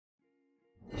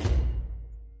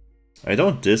I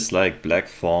don't dislike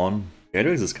Blackthorn.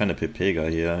 Galix is kind of Pepega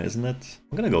here, isn't it?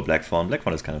 I'm gonna go Blackthorn.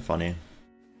 Blackthorn is kind of funny.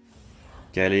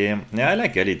 Gally. Yeah, I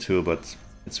like Gally too, but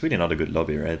it's really not a good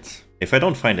lobby, right? If I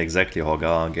don't find exactly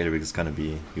Hogar, Galix is gonna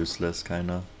be useless,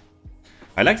 kinda.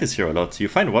 I like this hero a lot. You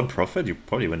find one Prophet, you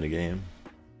probably win the game.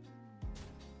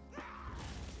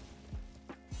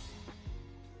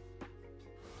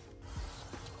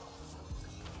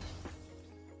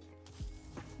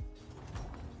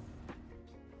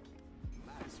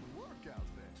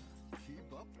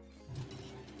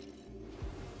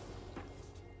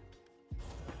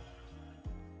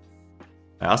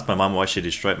 I asked my mom why she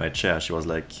destroyed my chair. She was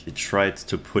like, he tried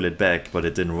to pull it back, but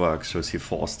it didn't work, so she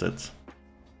forced it.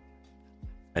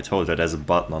 I told her there's a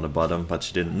button on the bottom, but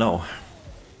she didn't know.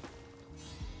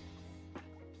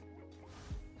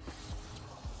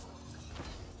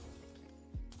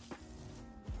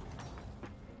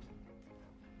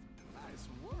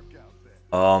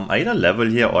 I either level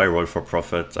here or I roll for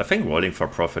profit. I think rolling for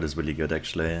profit is really good,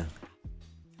 actually.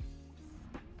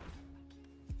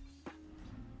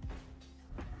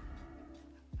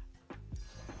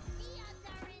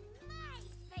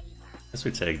 Guess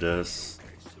we take this.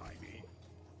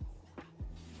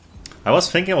 I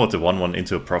was thinking about the 1-1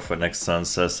 into a profit next turn,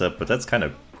 Slysssa, but that's kind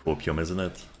of copium, isn't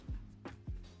it?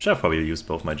 Should have probably used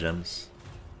both my gems.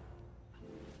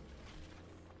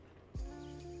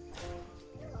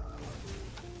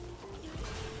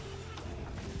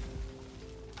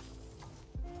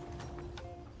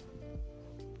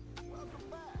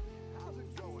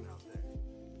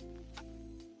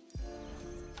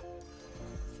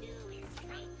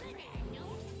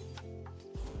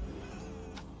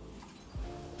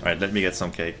 Alright, let me get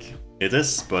some cake. It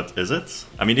is, but is it?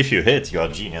 I mean, if you hit, you are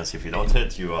a genius. If you don't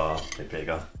hit, you are a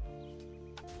Pega.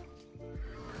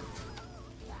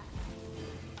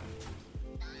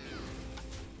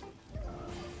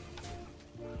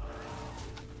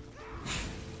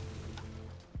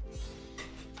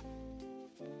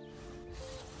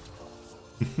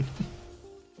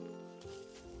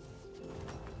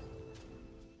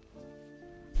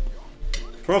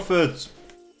 Profit!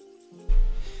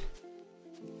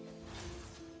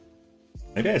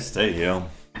 Maybe I stay here,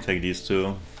 take these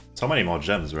two. So many more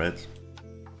gems, right?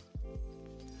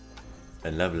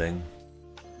 And leveling.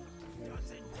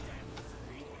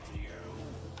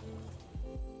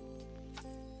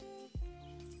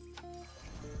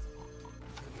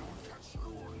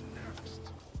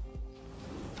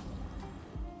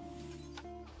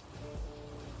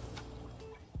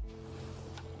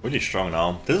 Really strong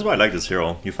now. This is why I like this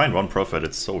hero. You find one profit,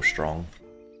 it's so strong.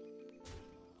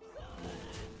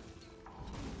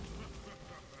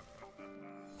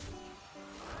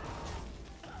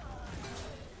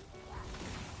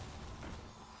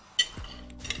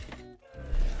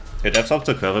 It F's up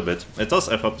the curve a bit. It does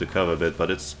F up the curve a bit, but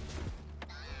it's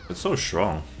so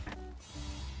strong.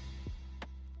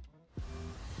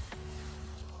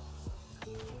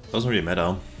 Doesn't really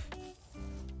matter.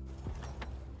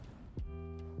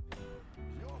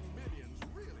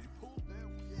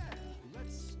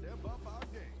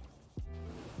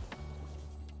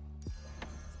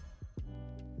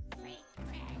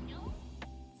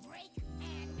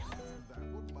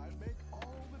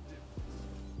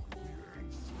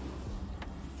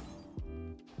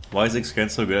 Why is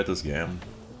X so good at this game?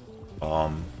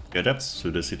 He adapts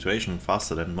to the situation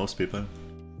faster than most people.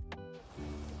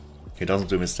 He doesn't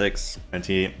do mistakes, and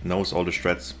he knows all the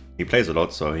strats. He plays a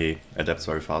lot, so he adapts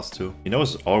very fast too. He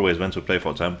knows always when to play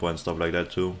for tempo and stuff like that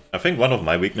too. I think one of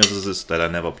my weaknesses is that I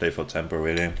never play for tempo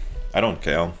really. I don't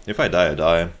care. If I die, I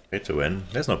die. Pay to win.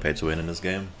 There's no pay to win in this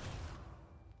game.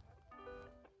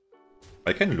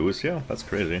 I can lose, yeah, that's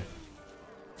crazy.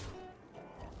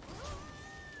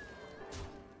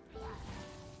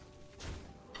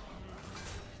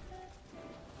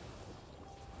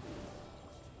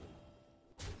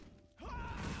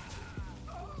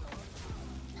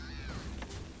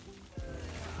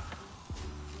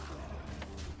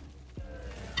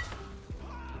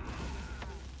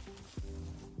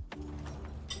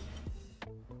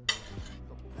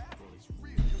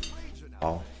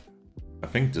 Wow. I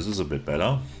think this is a bit better.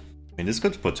 I mean, this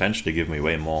could potentially give me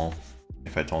way more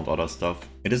if I taunt other stuff.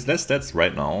 It is less stats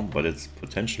right now, but it's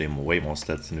potentially way more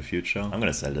stats in the future. I'm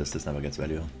gonna sell this never gets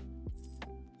value.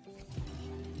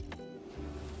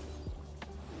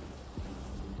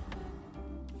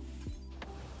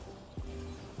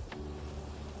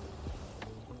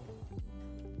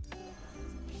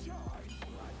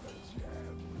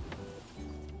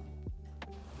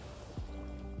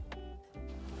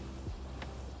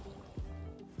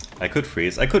 I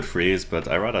could freeze, but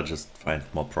I'd rather just find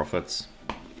more profits.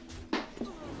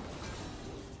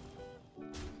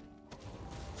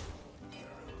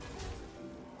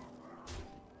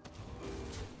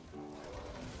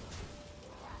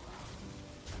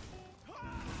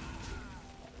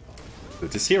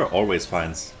 Dude, this hero always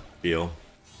finds Theo.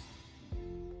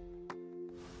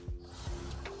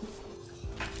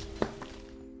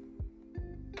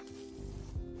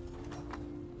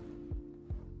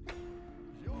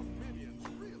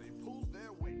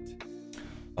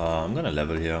 I'm gonna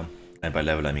level here, and by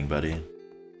level I mean buddy.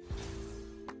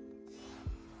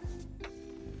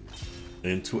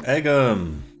 Into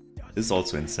Agam! This is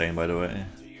also insane, by the way.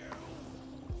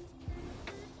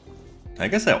 I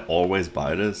guess I always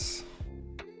buy this.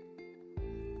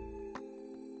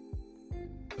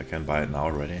 I can buy it now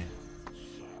already.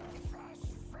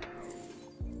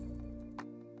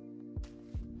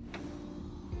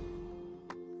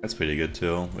 That's pretty good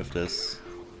too, with this.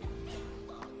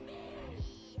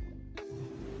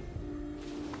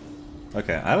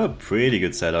 Okay, I have a pretty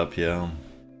good setup here.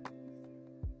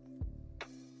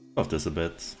 Off this a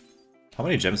bit. How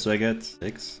many gems do I get?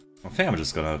 6? I think I'm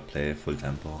just gonna play full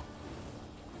tempo.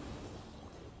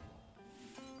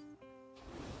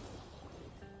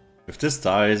 If this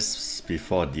dies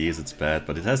before these, it's bad,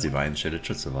 but it has Divine Shield, it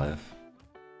should survive.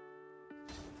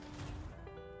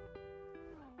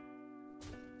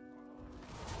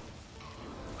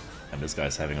 And this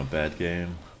guy's having a bad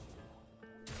game.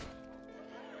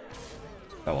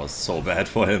 That was so bad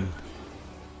for him.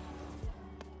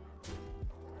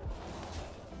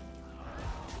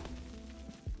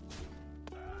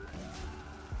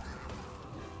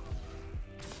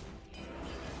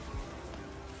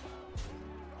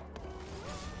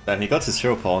 Then he got his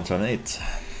hero power on turn 8.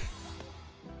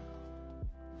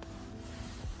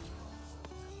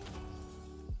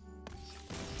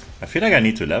 I feel like I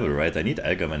need to level, right? I need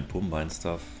Agam and Pumbaa and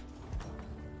stuff.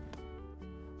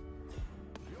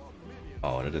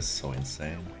 Oh, that is so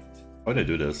insane. How did I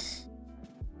do this?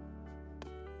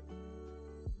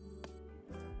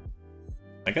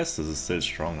 I guess this is still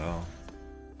strong though.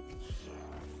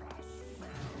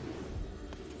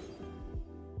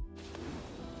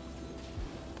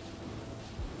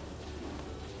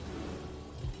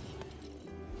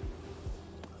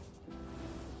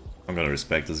 I'm gonna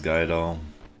respect this guy though.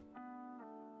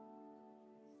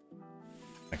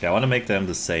 Okay, I wanna make them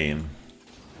the same.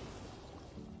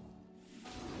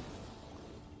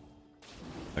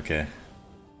 Okay.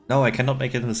 No, I cannot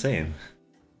make it the same.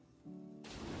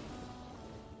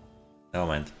 Never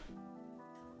mind.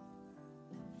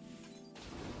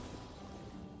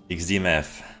 XD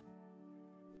math.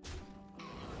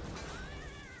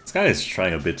 This guy is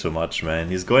trying a bit too much, man.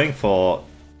 He's going for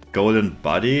Golden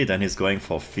Body, then he's going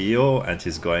for Theo, and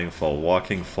he's going for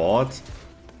Walking Fort.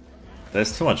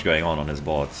 There's too much going on his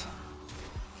board.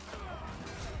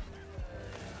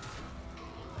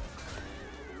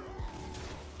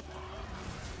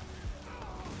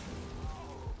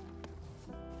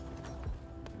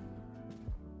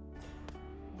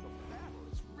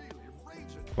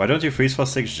 Why don't you freeze for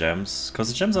 6 gems? Because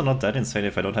the gems are not that insane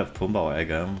if I don't have Pumbaa or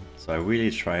Agam. So I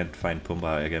really try and find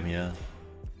Pumbaa or Agam here.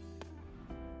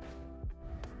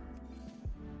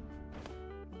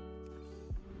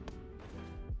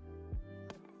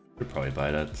 Could probably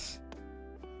buy that.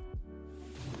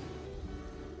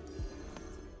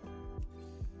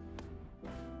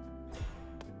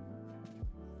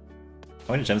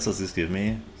 How many gems does this give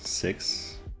me? 6.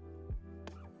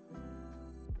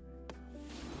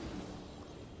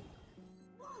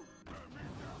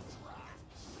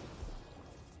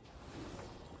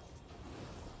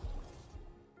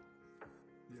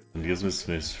 And gives me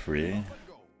Smith's 3.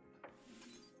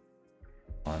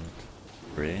 1,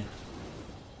 3.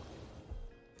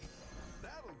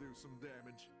 That'll do some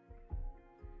damage.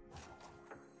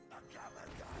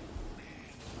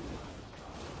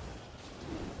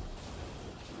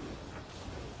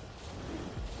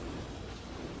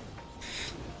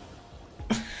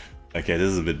 Okay, this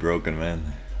is a bit broken, man.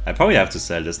 I probably have to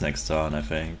sell this next turn, I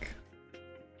think.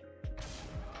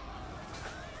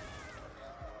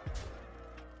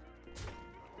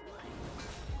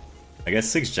 I get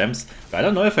 6 gems, but I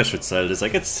don't know if I should sell this. I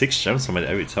get 6 gems from it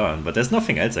every turn, but there's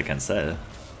nothing else I can sell.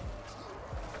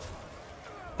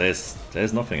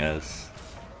 There's nothing else.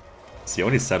 It's the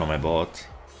only sell on my board.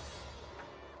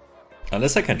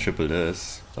 Unless I can triple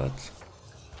this, but...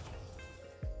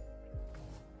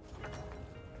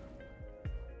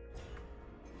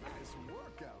 Nice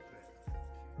work out there.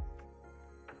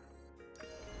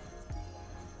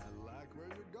 I like where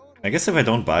you're going. I guess if I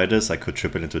don't buy this, I could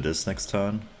triple into this next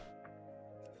turn.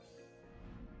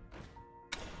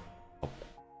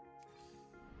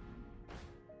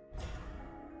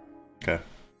 Okay.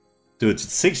 Dude,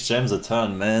 6 gems a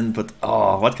turn, man, but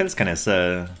oh, what else can I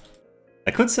sell?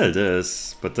 I could sell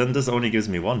this, but then this only gives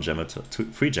me 1 gem a turn,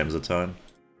 3 gems a turn.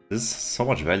 This is so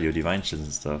much value, divine shits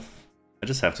and stuff. I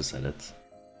just have to sell it.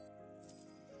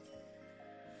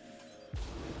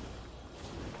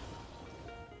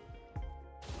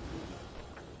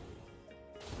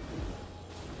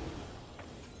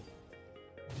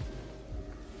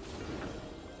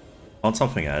 Want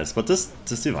something else, but this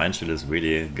Divine Shield is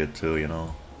really good too, you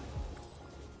know.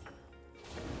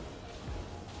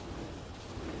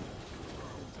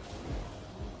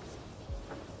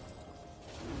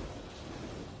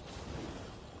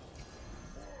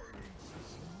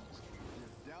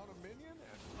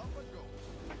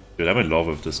 Dude, I'm in love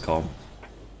with this comp.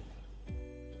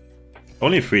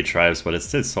 Only 3 tribes, but it's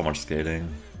still so much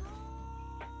scaling.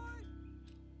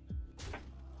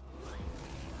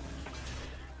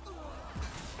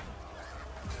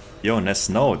 Yo, Ness,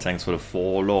 no, thanks for the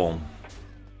follow.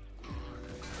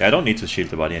 Yeah, I don't need to shield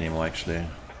the body anymore, actually.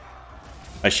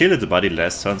 I shielded the body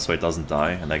last turn so it doesn't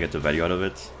die and I get the value out of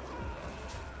it.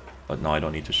 But now I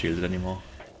don't need to shield it anymore.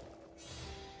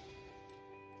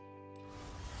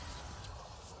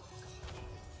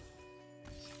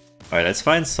 Alright, let's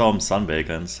find some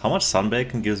Sunbacons. How much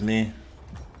Sunbacon gives me?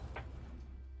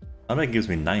 Sunbacon gives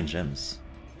me 9 gems.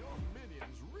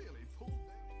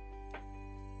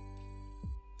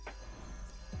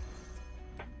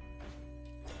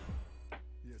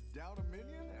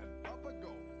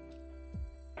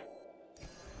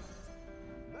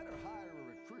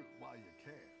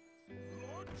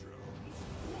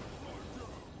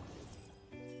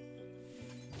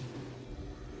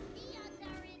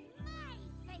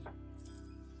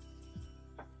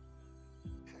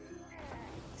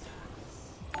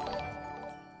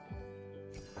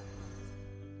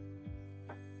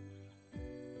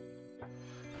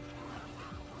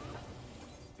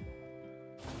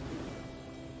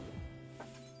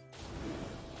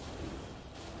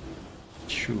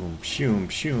 Shoom, shoom,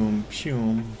 shoom,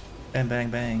 shoom. Bang, bang,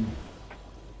 bang.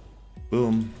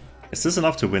 Boom. Is this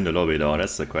enough to win the lobby though?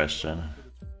 That's the question.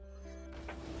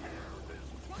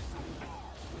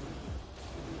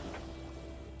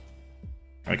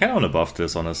 I kinda wanna buff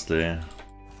this, honestly.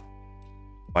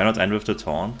 Why not end with the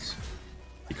taunt?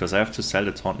 Because I have to sell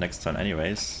the taunt next turn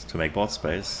anyways, to make board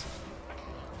space.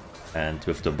 And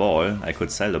with the ball, I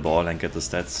could sell the ball and get the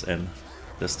stats in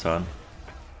this turn.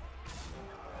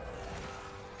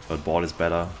 But ball is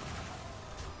better.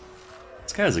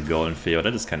 This guy has a golden Theo,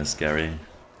 that is kinda scary.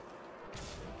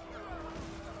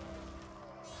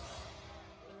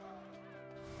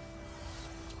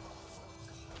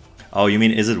 Oh, you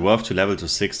mean is it worth to level to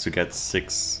 6 to get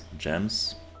 6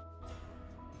 gems?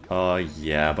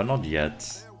 Yeah, but not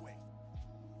yet.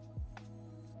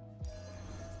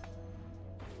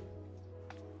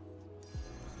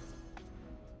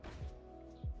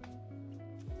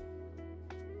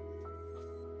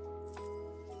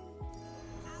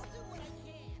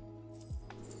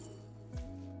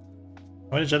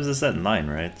 How many gems is that? 9,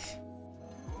 right?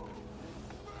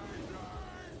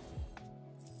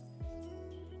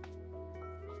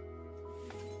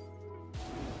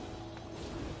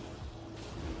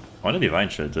 I want to Divine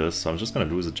Shield this, so I'm just gonna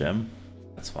lose a gem.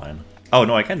 That's fine. Oh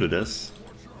no, I can do this.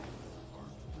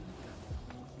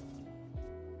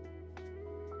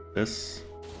 This.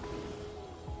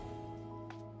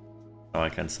 Oh, I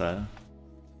can sell.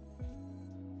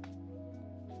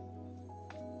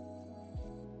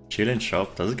 Shield in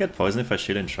shop. Does it get poisoned if I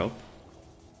shield in shop?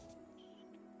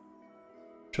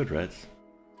 Should, right?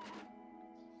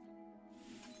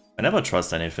 I never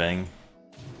trust anything.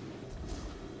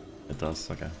 It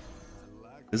does, okay.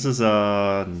 This is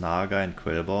a Naga and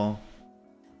Quilboar.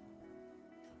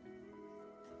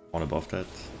 One above that.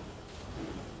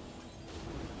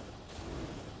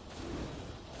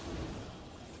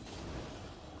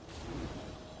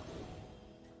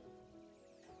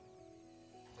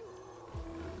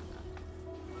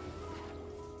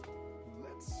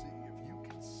 Let's see if you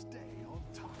can stay on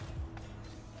top.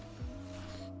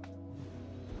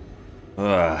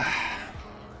 Ugh.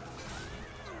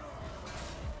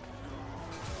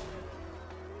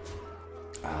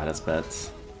 Ah, that's bad.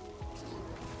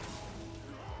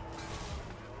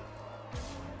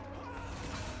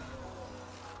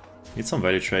 Need some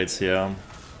value trades here.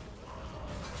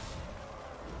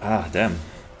 Ah, damn. Will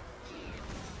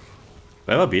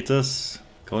I ever beat this?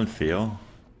 Golden Theo.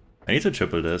 I need to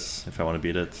triple this if I want to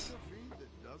beat it.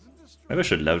 Maybe I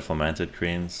should level for Manted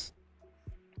Queens.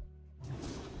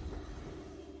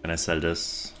 Can I sell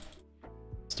this?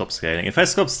 Stop scaling. If I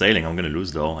stop scaling, I'm gonna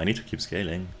lose though. I need to keep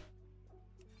scaling.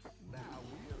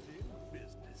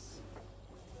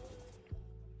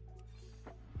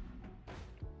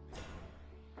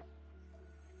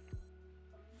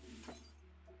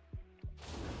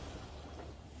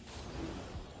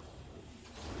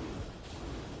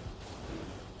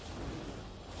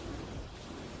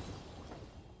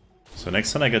 So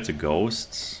next time I get the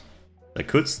ghosts, I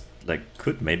could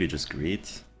maybe just greed.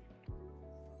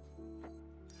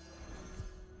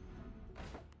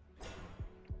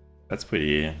 That's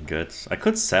pretty good. I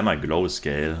could semi-glow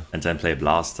scale and then play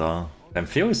Blaster.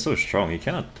 Theo is so strong, he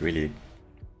cannot really...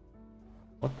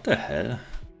 What the hell?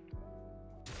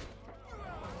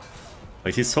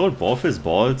 Wait, he sold both his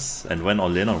balls and went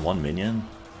all in on one minion?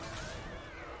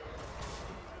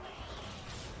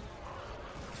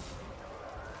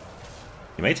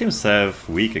 He made himself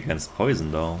weak against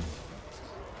poison though.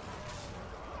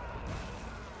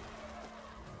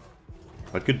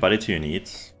 What good buddy do you need?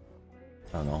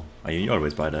 I don't know. You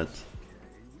always buy that.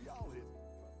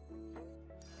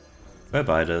 Do I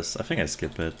buy this? I think I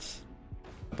skip it.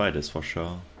 I buy this for sure.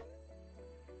 I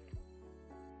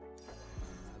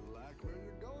like where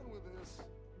you're going with this.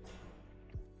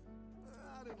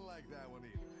 I didn't like that one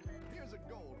either. Here's a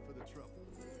gold for the trouble.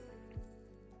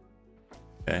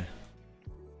 Okay.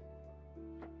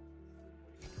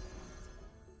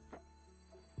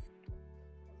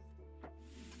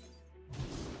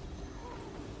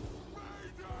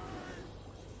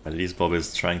 At least Bob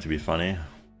is trying to be funny.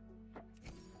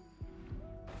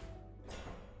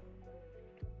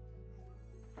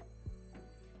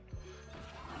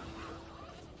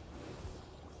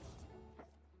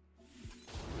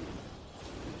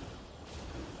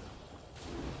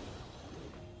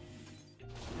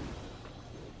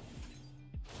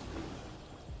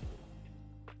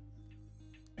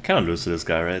 I cannot lose to this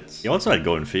guy, right? He also had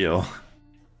Golden Theo.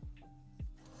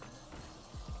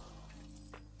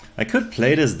 I could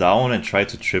play this down and try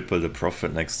to triple the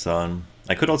profit next turn.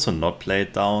 I could also not play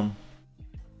it down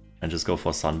and just go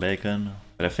for Sunbacon.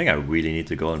 But I think I really need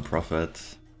to go and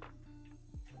profit.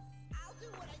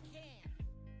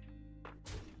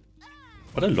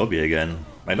 What a lobby again.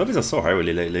 My lobbies are so high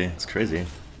really lately, it's crazy.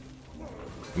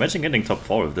 Imagine getting top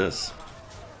 4 with this.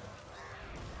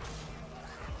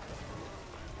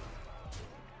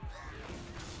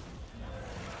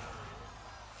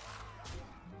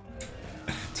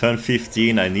 Turn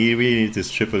 15, I really need this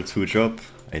triple 2 drop.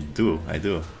 I do.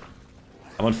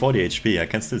 I'm on 40 HP, I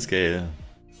can still scale.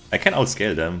 I can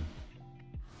outscale them.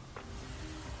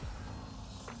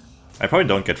 I probably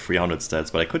don't get 300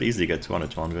 stats, but I could easily get 200,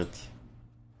 200.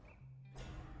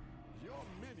 Your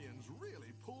minions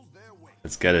really pulled their weight.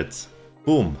 Let's get it.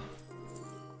 Boom.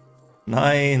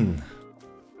 9.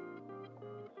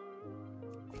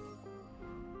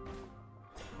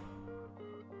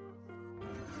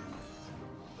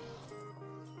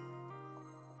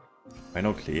 Why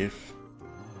no cleave?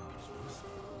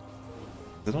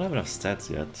 They don't have enough stats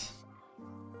yet. That's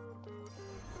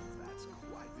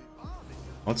quite the army.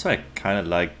 Also, I kinda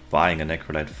like buying a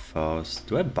Necrolite first.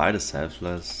 Do I buy the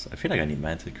Selfless? I feel like I need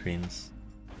Mantle Queens.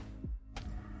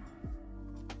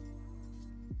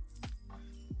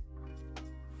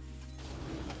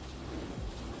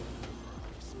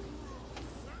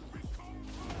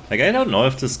 Like, I don't know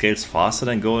if this scales faster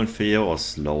than Golden Theo or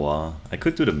slower. I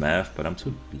could do the math, but I'm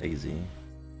too lazy.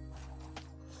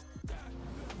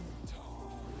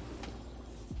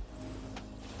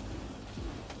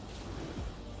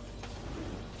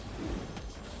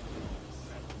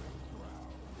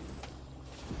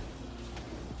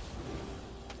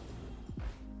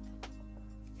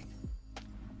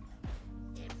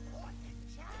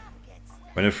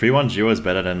 When a 3-1 Giro is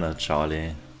better than a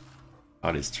Charlie.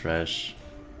 Charlie's trash.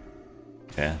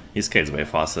 Okay, he scales way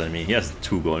faster than me. He has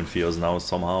 2 Golden Theos now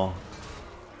somehow.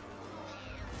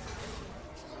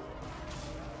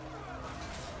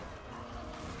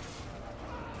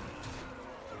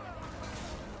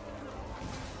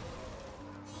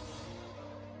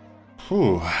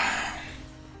 Whew.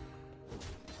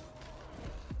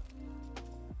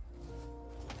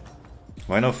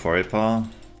 Why no Forepa?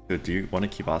 Dude, do you want to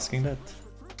keep asking that?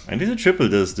 I need to triple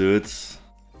this, dude.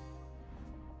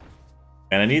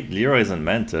 And I need Leroy's and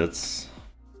Mantids.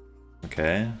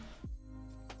 Okay. I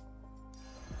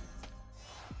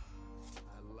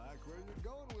like where you're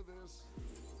going with this.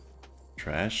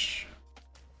 Trash.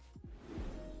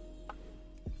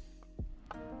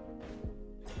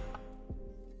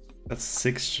 That's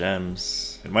 6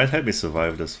 gems. It might help me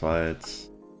survive this fight.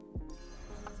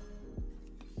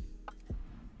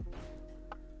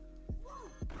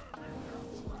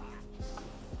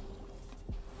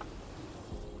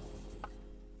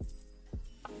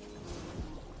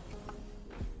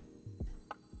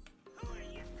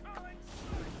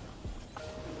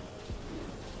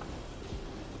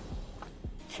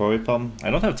 Forepa?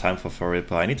 I don't have time for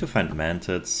Forepa. I need to find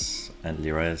Mantids and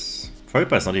Leroy's.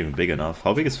 Forepa is not even big enough.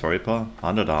 How big is Forepa?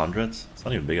 100 or 100? It's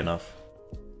not even big enough.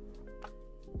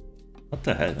 What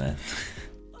the hell, man?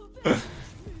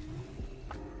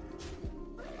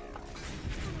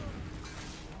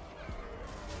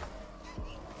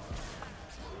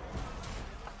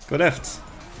 Go left.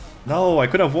 No, I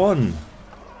could have won.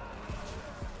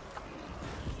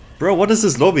 Bro, what is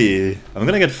this lobby? I'm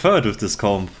gonna get third with this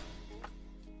comp.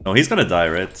 No, he's gonna die,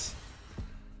 right?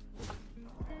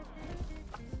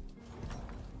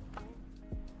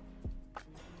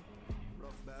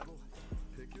 Rough battle.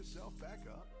 Pick yourself back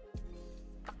up.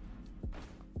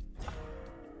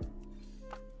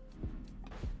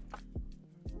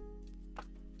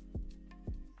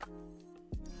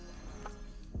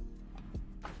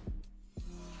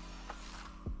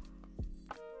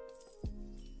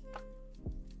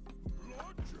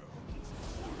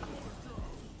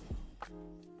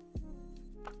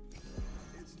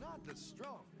 It's not the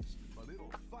strongest, but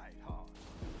it'll fight hard.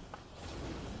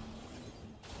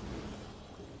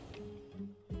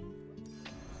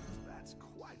 That's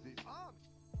quite the army.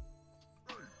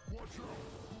 Hey, watch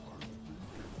out!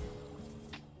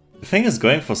 The thing is,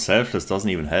 going for selfless doesn't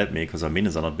even help me because our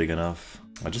minions are not big enough.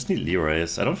 I just need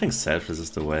Leroy's. I don't think selfless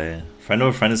is the way. Friend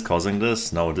over friend is causing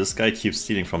this. No, this guy keeps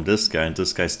stealing from this guy and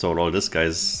this guy stole all this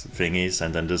guy's thingies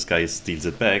and then this guy steals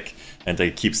it back and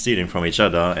they keep stealing from each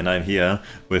other and I'm here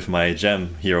with my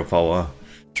gem hero power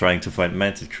trying to find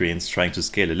manted queens, trying to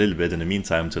scale a little bit in the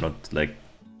meantime to not like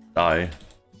die.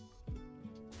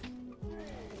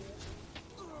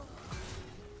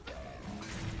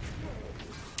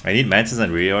 I need Mantis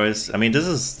and Reors. I mean, this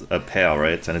is a pair,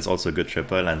 right? And it's also a good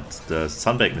triple, and the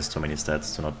Sunbake missed too many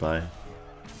stats to not buy.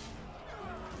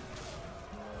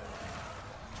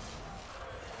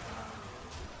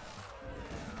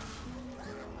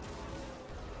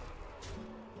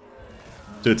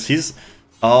 Dude, he's...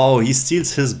 Oh, he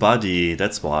steals his body,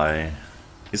 that's why.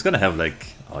 He's gonna have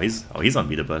like... Oh, he's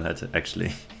unbeatable,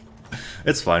 actually.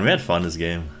 It's fine, we had fun this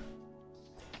game.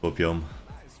 Opium.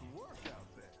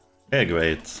 Yeah,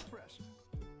 great.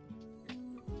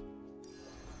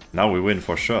 Now we win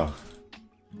for sure.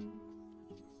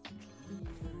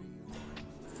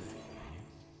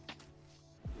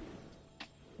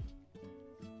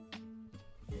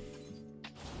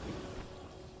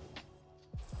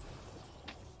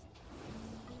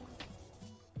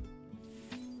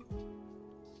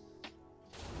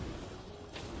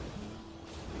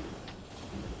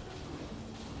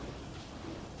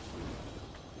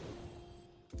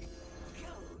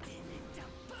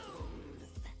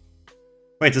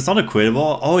 Wait, it's not a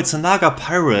Quilboar? Oh, it's a Naga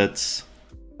pirate.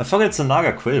 I forgot it's a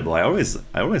Naga Quilboar.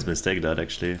 I always mistake that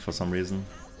actually for some reason.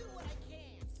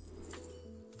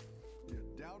 You're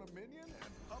down a minion and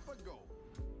up a goal.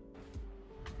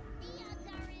 The odds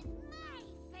are in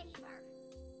my favor.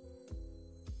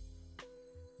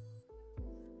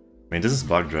 I mean, this is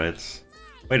bugged, right?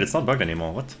 Wait, it's not bugged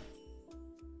anymore. What?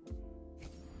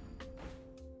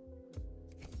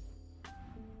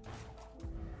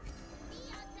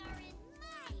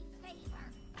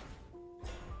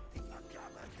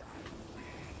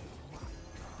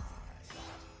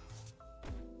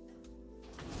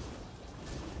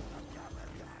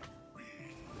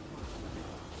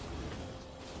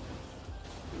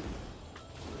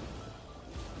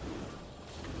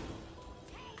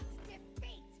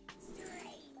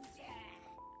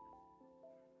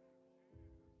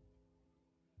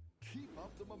 Keep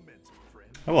up the momentum, friend.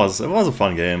 It was a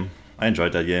fun game. I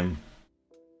enjoyed that game.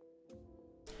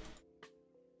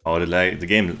 Oh, the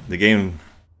game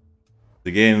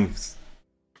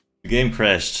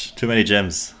crashed. Too many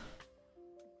gems.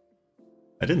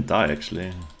 I didn't die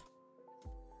actually.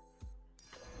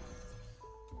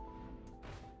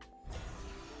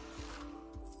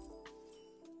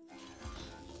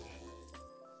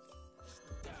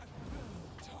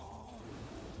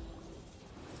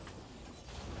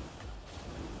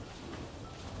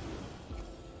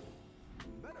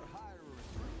 Better hire a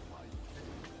recruit while you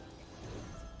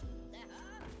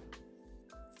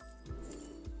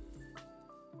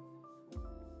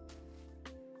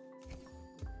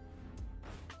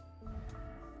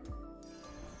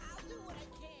I'll do what I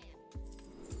can.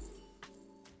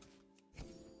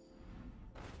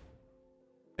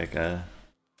 Okay.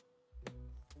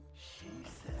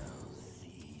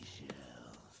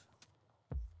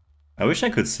 I wish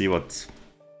I could see what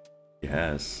he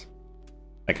has.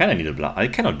 I kinda need a blast. I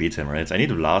cannot beat him, right? I need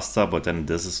a blaster, but then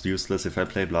this is useless if I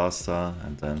play blaster,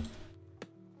 and then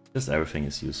just everything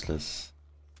is useless.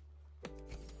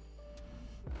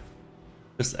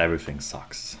 Just everything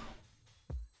sucks.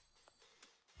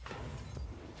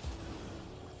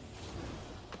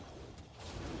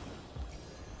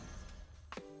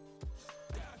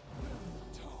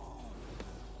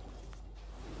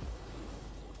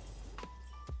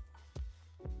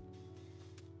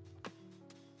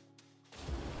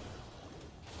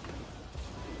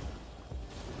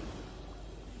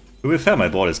 To be fair, my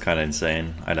board is kinda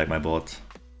insane. I like my board.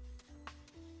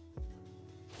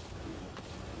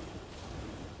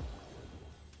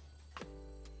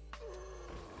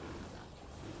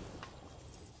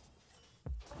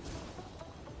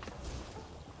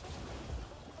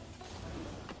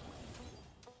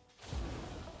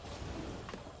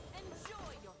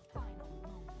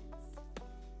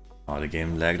 Oh, the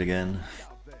game lagged again.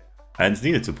 I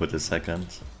needed to put a second.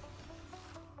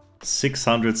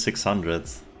 600, 600.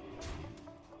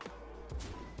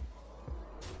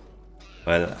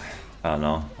 Well, I don't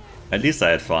know. At least I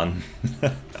had fun.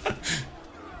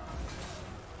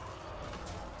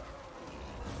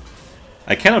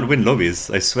 I cannot win lobbies,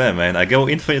 I swear, man. I go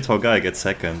infinite Hogga, I get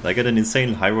second. I get an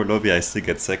insane hero lobby, I still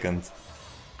get second.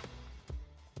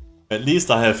 At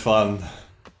least I have fun.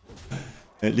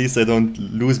 At least I don't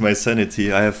lose my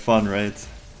sanity. I have fun, right?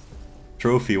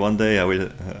 Trophy, one day I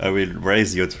will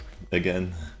raise you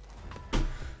again.